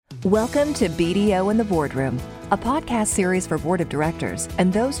Welcome to BDO in the Boardroom, a podcast series for board of directors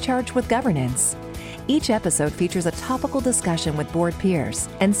and those charged with governance. Each episode features a topical discussion with board peers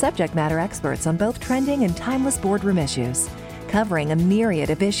and subject matter experts on both trending and timeless boardroom issues, covering a myriad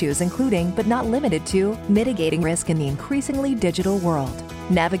of issues including, but not limited to, mitigating risk in the increasingly digital world,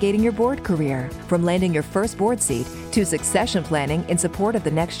 navigating your board career, from landing your first board seat to succession planning in support of the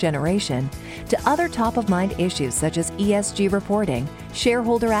next generation, to other top-of-mind issues such as ESG reporting,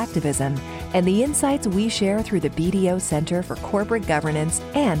 shareholder activism, and the insights we share through the BDO Center for Corporate Governance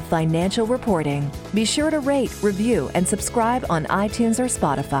and Financial Reporting. Be sure to rate, review, and subscribe on iTunes or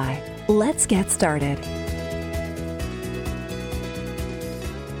Spotify. Let's get started.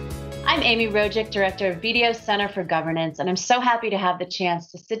 I'm Amy Rojic, Director of BDO Center for Governance, and I'm so happy to have the chance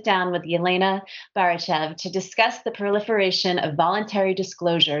to sit down with Yelena Barachev to discuss the proliferation of voluntary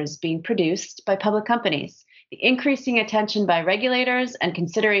disclosures being produced by public companies, the increasing attention by regulators, and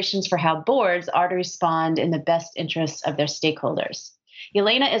considerations for how boards are to respond in the best interests of their stakeholders.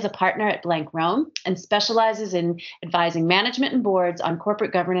 Yelena is a partner at Blank Rome and specializes in advising management and boards on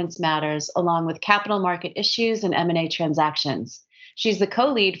corporate governance matters, along with capital market issues and M&A transactions. She's the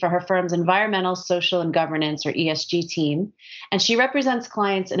co-lead for her firm's Environmental, Social, and Governance, or ESG team, and she represents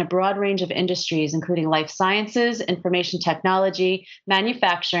clients in a broad range of industries, including life sciences, information technology,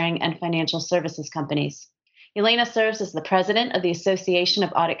 manufacturing, and financial services companies. Yelena serves as the president of the Association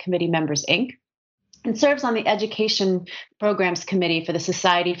of Audit Committee Members, Inc., and serves on the Education Programs Committee for the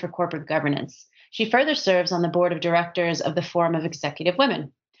Society for Corporate Governance. She further serves on the board of directors of the Forum of Executive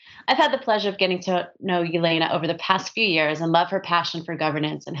Women. I've had the pleasure of getting to know Yelena over the past few years and love her passion for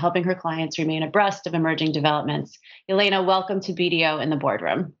governance and helping her clients remain abreast of emerging developments. Yelena, welcome to BDO in the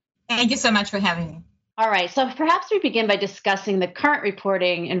Boardroom. Thank you so much for having me. All right, so perhaps we begin by discussing the current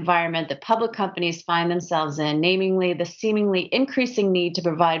reporting environment that public companies find themselves in, namely the seemingly increasing need to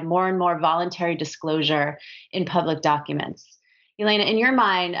provide more and more voluntary disclosure in public documents. Yelena, in your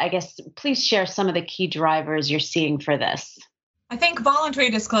mind, I guess, please share some of the key drivers you're seeing for this. I think voluntary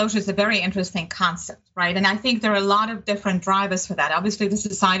disclosure is a very interesting concept, right? And I think there are a lot of different drivers for that. Obviously, the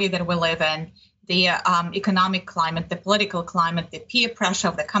society that we live in, the economic climate, the political climate, the peer pressure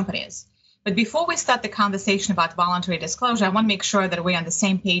of the companies. But before we start the conversation about voluntary disclosure, I want to make sure that we're on the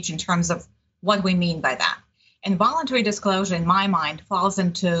same page in terms of what we mean by that. And voluntary disclosure, in my mind, falls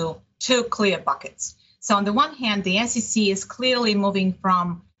into two clear buckets. So on the one hand, the SEC is clearly moving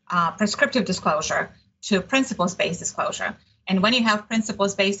from prescriptive disclosure to principles-based disclosure. And when you have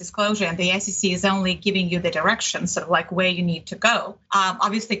principles-based disclosure and the SEC is only giving you the direction, sort of like where you need to go,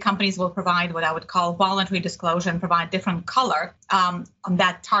 obviously companies will provide what I would call voluntary disclosure and provide different color on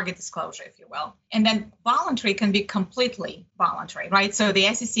that target disclosure, if you will. And then voluntary can be completely voluntary, right? So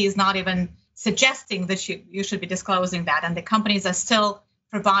the SEC is not even suggesting that you should be disclosing that, and the companies are still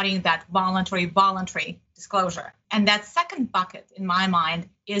providing that voluntary disclosure. And that second bucket, in my mind,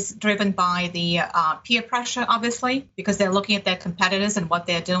 is driven by the peer pressure, obviously, because they're looking at their competitors and what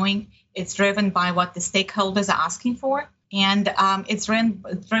they're doing. It's driven by what the stakeholders are asking for. And it's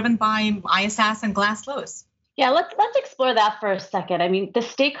driven by ISS and Glass Lewis. Yeah, let's explore that for a second. I mean, the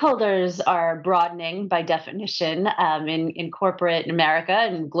stakeholders are broadening by definition in corporate America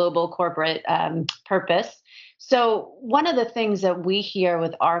and global corporate purpose. So one of the things that we hear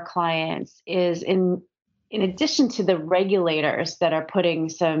with our clients is in addition to the regulators that are putting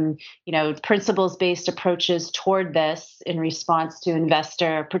some, principles-based approaches toward this in response to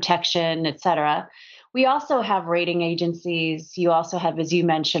investor protection, et cetera, we also have rating agencies. You also have, as you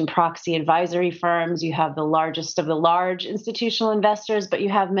mentioned, proxy advisory firms. You have the largest of the large institutional investors, but you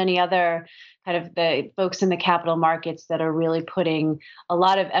have many other kind of the folks in the capital markets that are really putting a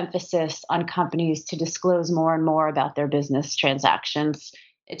lot of emphasis on companies to disclose more and more about their business transactions,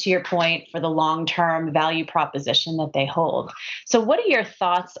 to your point, for the long-term value proposition that they hold. So what are your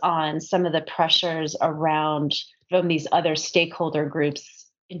thoughts on some of the pressures around from these other stakeholder groups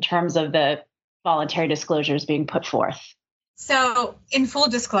in terms of the voluntary disclosures being put forth? So in full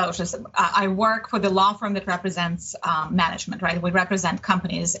disclosures, I work for the law firm that represents management, right? We represent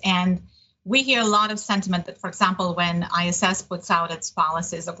companies, and we hear a lot of sentiment that, for example, when ISS puts out its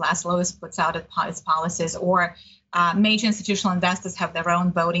policies or Glass Lewis puts out its policies, or major institutional investors have their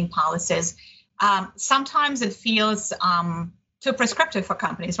own voting policies, sometimes it feels too prescriptive for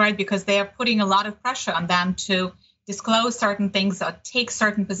companies, right? Because they are putting a lot of pressure on them to disclose certain things or take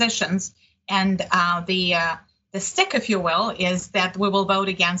certain positions. And the stick, if you will, is that we will vote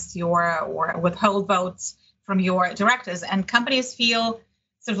against your or withhold votes from your directors. And companies feel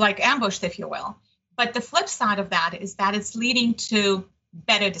sort of like ambushed, if you will. But the flip side of that is that it's leading to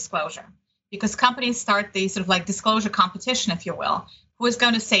better disclosure, because companies start the sort of like disclosure competition, if you will. who is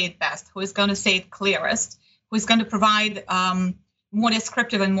going to say it best, who is going to say it clearest, who is going to provide more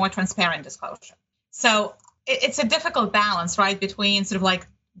descriptive and more transparent disclosure. So it's a difficult balance, right, between sort of like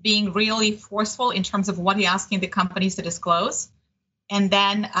being really forceful in terms of what you're asking the companies to disclose, and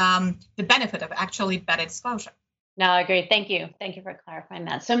then the benefit of actually better disclosure. No, I agree. Thank you. Thank you for clarifying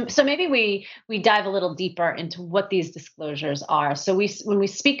that. So maybe we dive a little deeper into what these disclosures are. So when we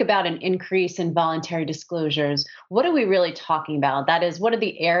speak about an increase in voluntary disclosures, what are we really talking about? That is, what are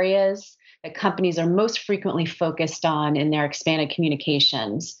the areas that companies are most frequently focused on in their expanded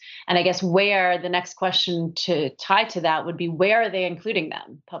communications? And I guess the next question to tie to that would be, where are they including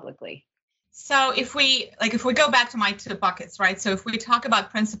them publicly? So if we go back to my two buckets, right? So if we talk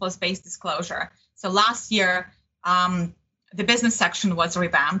about principles-based disclosure, so last year, the business section was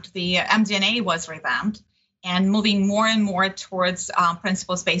revamped, the MD&A was revamped, and moving more and more towards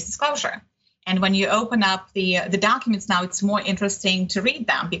principles-based disclosure. And when you open up the documents now, it's more interesting to read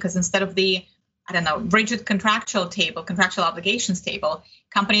them, because instead of the, rigid contractual obligations table,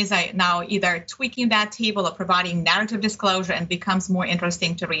 companies are now either tweaking that table or providing narrative disclosure, and becomes more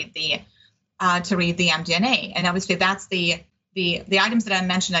interesting to read the MD&A. And obviously that's the items that I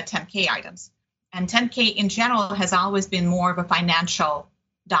mentioned are 10K items. And 10K in general has always been more of a financial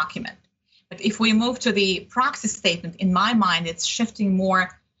document. But if we move to the proxy statement, in my mind, it's shifting more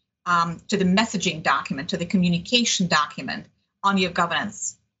to the messaging document, to the communication document on your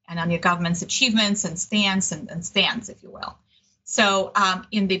governance and on your government's achievements and stands, if you will. So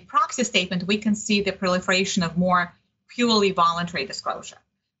in the proxy statement, we can see the proliferation of more purely voluntary disclosure,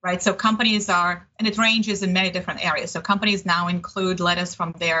 right? So companies and it ranges in many different areas. So companies now include letters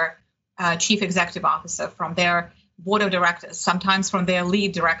from their chief executive officer, from their board of directors, sometimes from their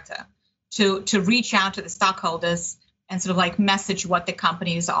lead director, to reach out to the stockholders and sort of like message what the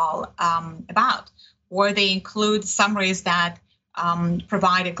company is all about. Or they include summaries that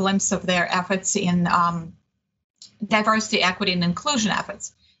provide a glimpse of their efforts in diversity, equity, and inclusion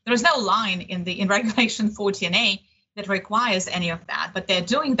efforts. There is no line in Regulation 14A that requires any of that, but they're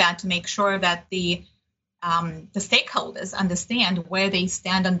doing that to make sure that the stakeholders understand where they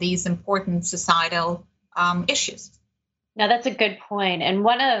stand on these important societal issues. Now, that's a good point. And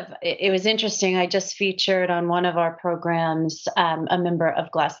it was interesting, I just featured on one of our programs a member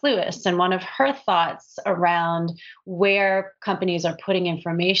of Glass Lewis, and one of her thoughts around where companies are putting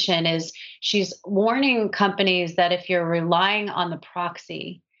information is she's warning companies that if you're relying on the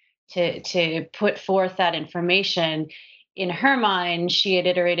proxy to put forth that information, in her mind, she had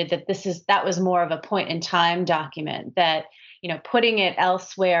iterated that was more of a point in time document, that, putting it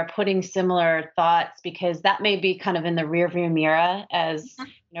elsewhere, putting similar thoughts, because that may be kind of in the rearview mirror as,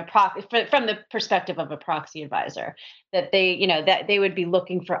 from the perspective of a proxy advisor, that they would be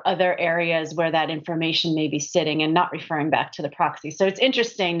looking for other areas where that information may be sitting and not referring back to the proxy. So it's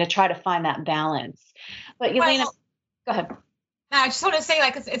interesting to try to find that balance. But Yelena, go ahead. Now, I just want to say,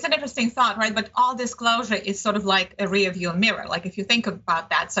 it's an interesting thought, right? But all disclosure is sort of like a rear view mirror. Like, if you think about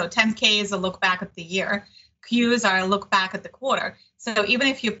that, so 10K is a look back at the year, Qs are a look back at the quarter. So even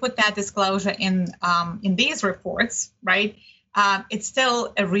if you put that disclosure in these reports, right, it's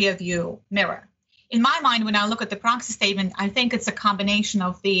still a rear view mirror. In my mind, when I look at the proxy statement, I think it's a combination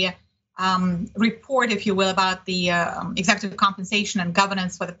of the report, if you will, about the executive compensation and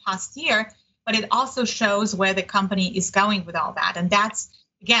governance for the past year, but it also shows where the company is going with all that. And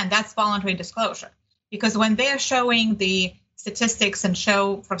that's voluntary disclosure. Because when they're showing the statistics and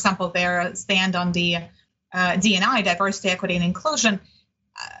show, for example, their stand on the D&I, diversity, equity, and inclusion,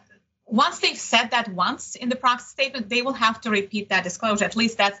 once they've said that once in the proxy statement, they will have to repeat that disclosure. At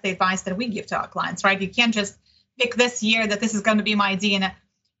least that's the advice that we give to our clients, right? You can't just pick this year that this is going to be my DEI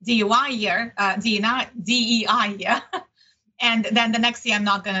year, and then the next year I'm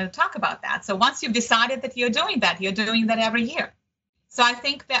not going to talk about that. So once you've decided that you're doing that every year. So I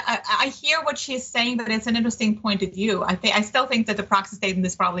think that I hear what she's saying, but it's an interesting point of view. I still think that the proxy statement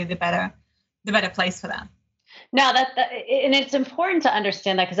is probably the better place for that. No, and it's important to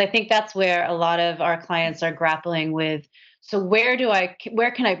understand that, because I think that's where a lot of our clients are grappling with. So where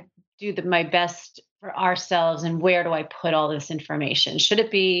can I do my best for ourselves, and where do I put all this information? Should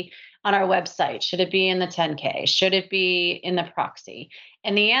it be on our website? Should it be in the 10K? Should it be in the proxy?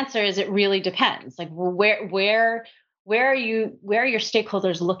 And the answer is, it really depends. Like, where are your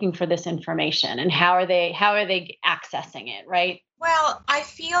stakeholders looking for this information, and how are they accessing it, right? Well, I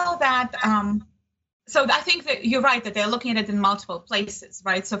feel that so I think that you're right, that they're looking at it in multiple places,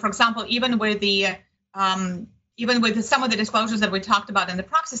 right? So, for example, even with some of the disclosures that we talked about in the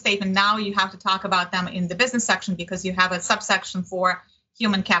proxy statement, now you have to talk about them in the business section, because you have a subsection for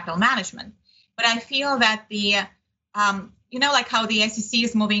human capital management. But I feel that like how the SEC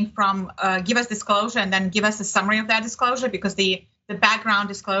is moving from give us disclosure and then give us a summary of that disclosure, because the background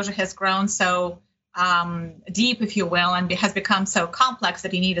disclosure has grown so deep, if you will, and it has become so complex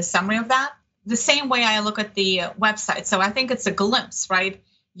that you need a summary of that. The same way I look at the website. So I think it's a glimpse, right?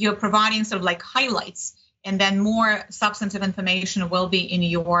 You're providing sort of like highlights, and then more substantive information will be in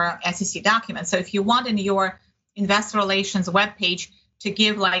your SEC document. So if you want in your investor relations webpage to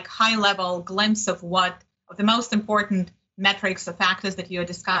give like high-level glimpse of the most important metrics or factors that you're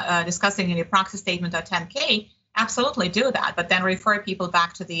discussing in your proxy statement or 10K, absolutely do that, but then refer people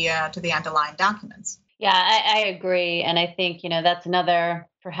back to the underlying documents. Yeah, I agree. And I think, that's another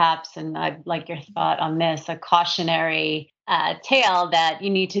perhaps, and I'd like your thought on this, a cautionary tale that you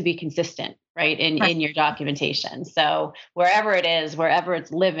need to be consistent, right, in your documentation. So wherever it is, wherever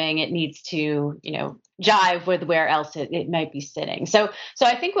it's living, it needs to, jive with where else it might be sitting. So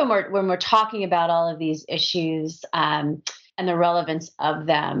I think when we're talking about all of these issues, and the relevance of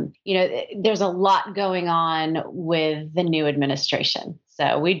them, there's a lot going on with the new administration.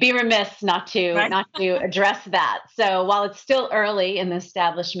 So we'd be remiss not to address that. So while it's still early in the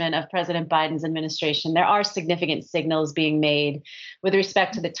establishment of President Biden's administration, there are significant signals being made with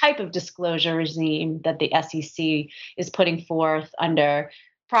respect to the type of disclosure regime that the SEC is putting forth under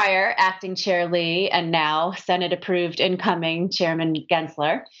prior acting chair Lee and now Senate-approved incoming Chairman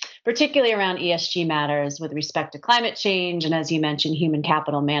Gensler, particularly around ESG matters with respect to climate change and, as you mentioned, human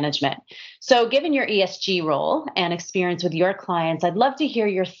capital management. So given your ESG role and experience with your clients, I'd love to hear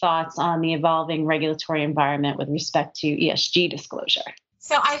your thoughts on the evolving regulatory environment with respect to ESG disclosure.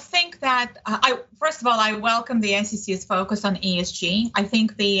 So I think that, first of all, I welcome the SEC's focus on ESG. I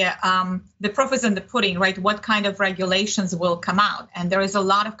think the proof is in the pudding, right? What kind of regulations will come out? And there is a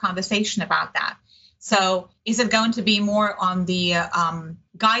lot of conversation about that. So is it going to be more on the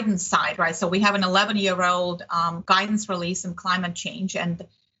guidance side, right? So we have an 11-year-old guidance release in climate change, and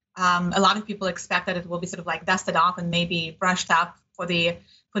a lot of people expect that it will be sort of like dusted off and maybe brushed up for the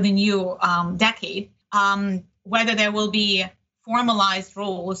new decade. Whether there will be formalized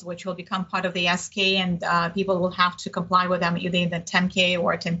rules, which will become part of the SK, and people will have to comply with them either in the 10K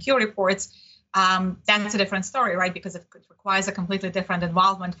or 10Q reports. That's a different story, right? Because it requires a completely different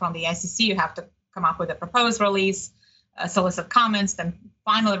involvement from the SEC. You have to come up with a proposed release, solicit comments, then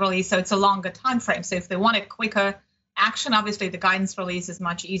final release. So it's a longer time frame. So if they want a quicker action, obviously the guidance release is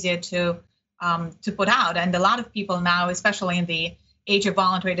much easier to put out. And a lot of people now, especially in the age of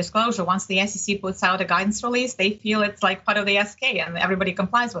voluntary disclosure, once the SEC puts out a guidance release, they feel it's like part of the SK and everybody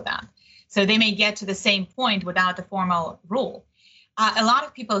complies with that. So they may get to the same point without a formal rule. A lot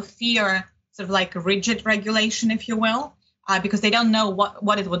of people fear sort of like rigid regulation, if you will, because they don't know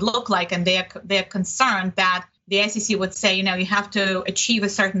what it would look like. And they're concerned that the SEC would say, you have to achieve a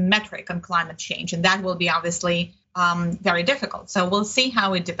certain metric on climate change. And that will be obviously very difficult. So we'll see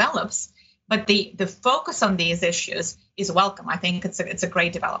how it develops. But the focus on these issues is welcome. I think it's a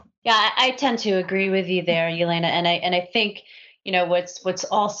great development. Yeah, I tend to agree with you there, Yelena. And I think, what's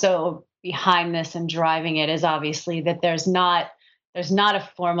also behind this and driving it is obviously that there's not a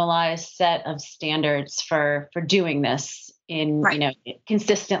formalized set of standards for doing this in,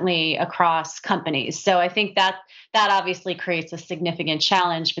 consistently across companies. So I think that obviously creates a significant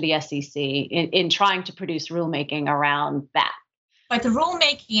challenge for the SEC in trying to produce rulemaking around that. But the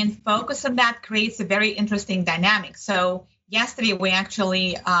rulemaking and focus on that creates a very interesting dynamic. So yesterday, we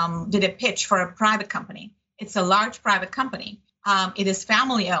actually did a pitch for a private company. It's a large private company. It is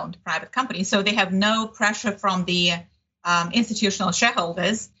family-owned private company. So they have no pressure from the institutional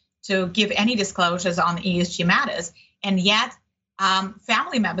shareholders to give any disclosures on ESG matters. And yet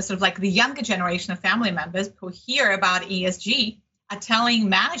family members, sort of like the younger generation of family members who hear about ESG, are telling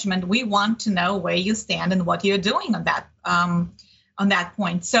management, we want to know where you stand and what you're doing on that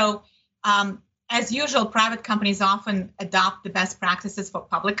point. So as usual, private companies often adopt the best practices for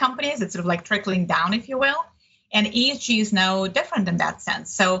public companies. It's sort of like trickling down, if you will. And ESG is no different in that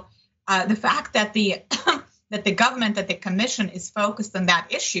sense. So the fact that the government, that the commission is focused on that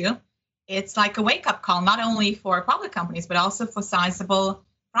issue, it's like a wake-up call, not only for public companies, but also for sizable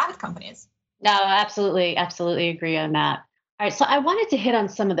private companies. No, absolutely agree on that. All right, so I wanted to hit on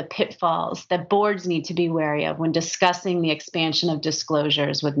some of the pitfalls that boards need to be wary of when discussing the expansion of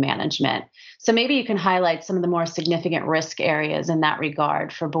disclosures with management. So maybe you can highlight some of the more significant risk areas in that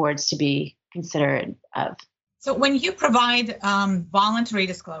regard for boards to be considerate of. So when you provide voluntary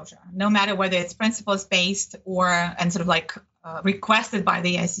disclosure, no matter whether it's principles-based and sort of like requested by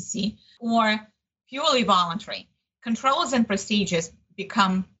the SEC or purely voluntary, controls and procedures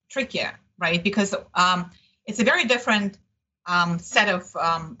become trickier, right? Because it's a very different set of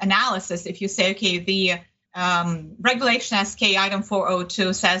analysis if you say, okay, Regulation SK item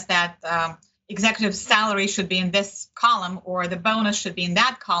 402 says that executive salary should be in this column or the bonus should be in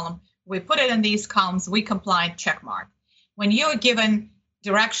that column. We put it in these columns, we complied, check mark. When you're given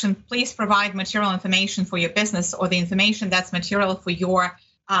direction, please provide material information for your business or the information that's material for your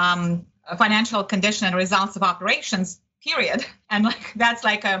financial condition and results of operations, period. And that's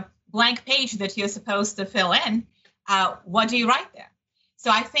like a blank page that you're supposed to fill in. What do you write there?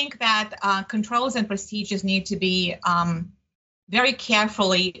 So I think that controls and procedures need to be very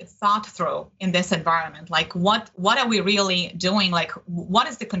carefully thought through in this environment. Like what are we really doing? Like what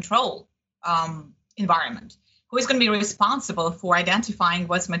is the control environment? Who is going to be responsible for identifying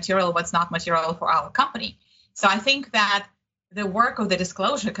what's material, what's not material for our company? So I think that the work of the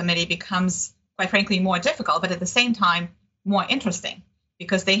disclosure committee becomes, quite frankly, more difficult, but at the same time, more interesting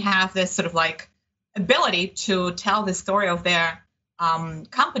because they have this sort of like ability to tell the story of their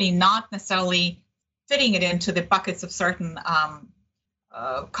company, not necessarily fitting it into the buckets of certain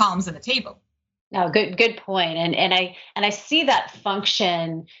columns in the table. No, good point. And I see that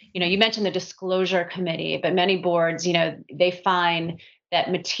function. You mentioned the disclosure committee, but many boards, they find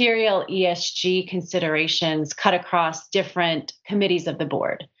that material ESG considerations cut across different committees of the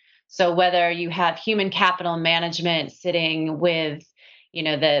board. So whether you have human capital management sitting with,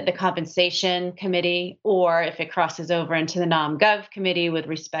 the compensation committee, or if it crosses over into the Nom/Gov committee with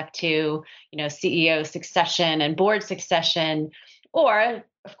respect to, CEO succession and board succession, or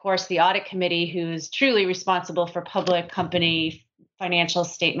of course the audit committee, who's truly responsible for public company financial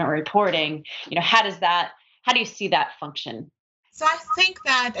statement reporting. How do you see that function? So I think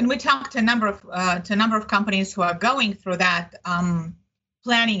that, and we talked to a number of companies who are going through that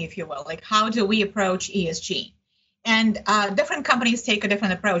planning, if you will, like how do we approach ESG? And different companies take a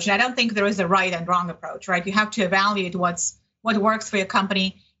different approach. And I don't think there is a right and wrong approach, right? You have to evaluate what works for your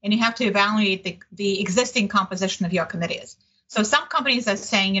company, and you have to evaluate the existing composition of your committees. So some companies are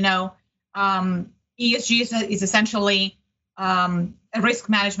saying, ESG is essentially a risk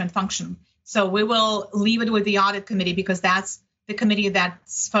management function. So we will leave it with the audit committee because that's the committee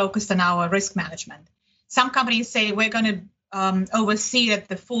that's focused on our risk management. Some companies say we're going to oversee at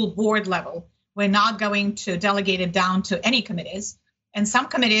the full board level. We're not going to delegate it down to any committees. And some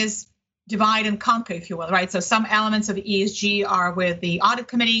committees divide and conquer, if you will, right? So some elements of ESG are with the audit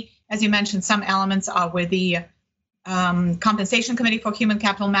committee. As you mentioned, some elements are with the compensation committee for human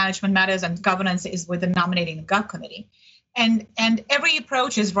capital management matters, and governance is with the nominating and gov committee. And every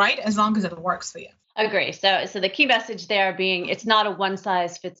approach is right as long as it works for you. Agree. So the key message there being it's not a one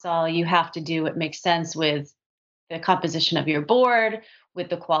size fits all. You have to do what makes sense with the composition of your board, with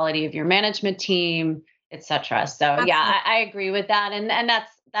the quality of your management team, et cetera. So absolutely. Yeah, I agree with that. And that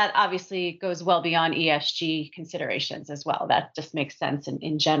obviously goes well beyond ESG considerations as well. That just makes sense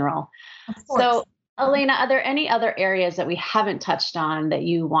in general. Of course. So Elena, are there any other areas that we haven't touched on that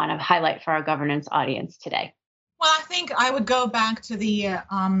you want to highlight for our governance audience today? Well, I think I would go back to the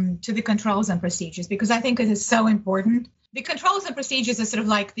controls and procedures because I think it is so important. The controls and procedures is sort of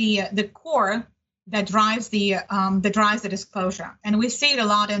like the core that drives the disclosure, and we see it a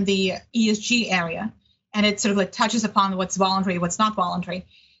lot in the ESG area, and it sort of like touches upon what's voluntary, what's not voluntary.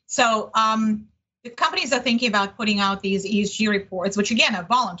 So the companies are thinking about putting out these ESG reports, which again are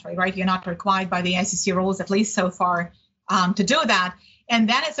voluntary, right? You're not required by the SEC rules, at least so far, to do that, and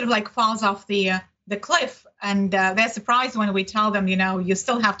then it sort of like falls off the cliff, and they're surprised when we tell them, you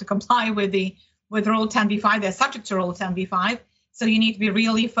still have to comply with Rule 10b-5. They're subject to Rule 10b-5. So you need to be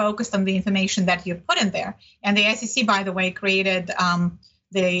really focused on the information that you put in there. And the SEC, by the way, created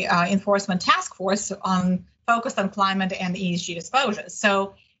the enforcement task force focused on climate and ESG disclosures.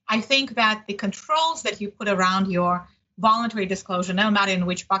 So I think that the controls that you put around your voluntary disclosure, no matter in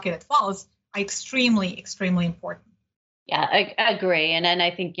which bucket it falls, are extremely, extremely important. Yeah, I agree. And then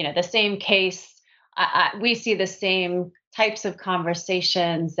I think, the same case, we see the same types of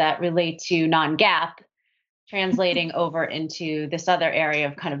conversations that relate to non-GAAP translating over into this other area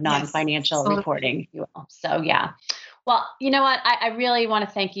of kind of non-financial reporting, if you will. So, yeah. Well, you know what? I really want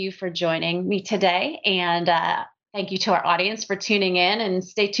to thank you for joining me today. And thank you to our audience for tuning in, and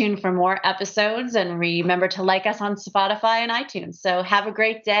stay tuned for more episodes. And remember to like us on Spotify and iTunes. So have a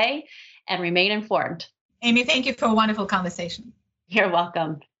great day and remain informed. Amy, thank you for a wonderful conversation. You're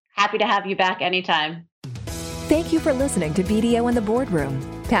welcome. Happy to have you back anytime. Thank you for listening to BDO in the Boardroom.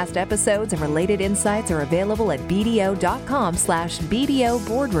 Past episodes and related insights are available at bdo.com/BDO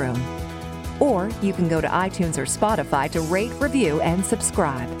Boardroom. Or you can go to iTunes or Spotify to rate, review, and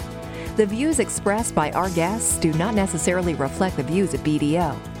subscribe. The views expressed by our guests do not necessarily reflect the views of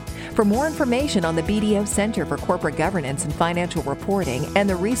BDO. For more information on the BDO Center for Corporate Governance and Financial Reporting and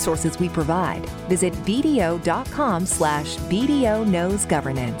the resources we provide, visit bdo.com/BDO Knows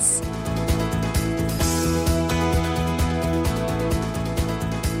Governance.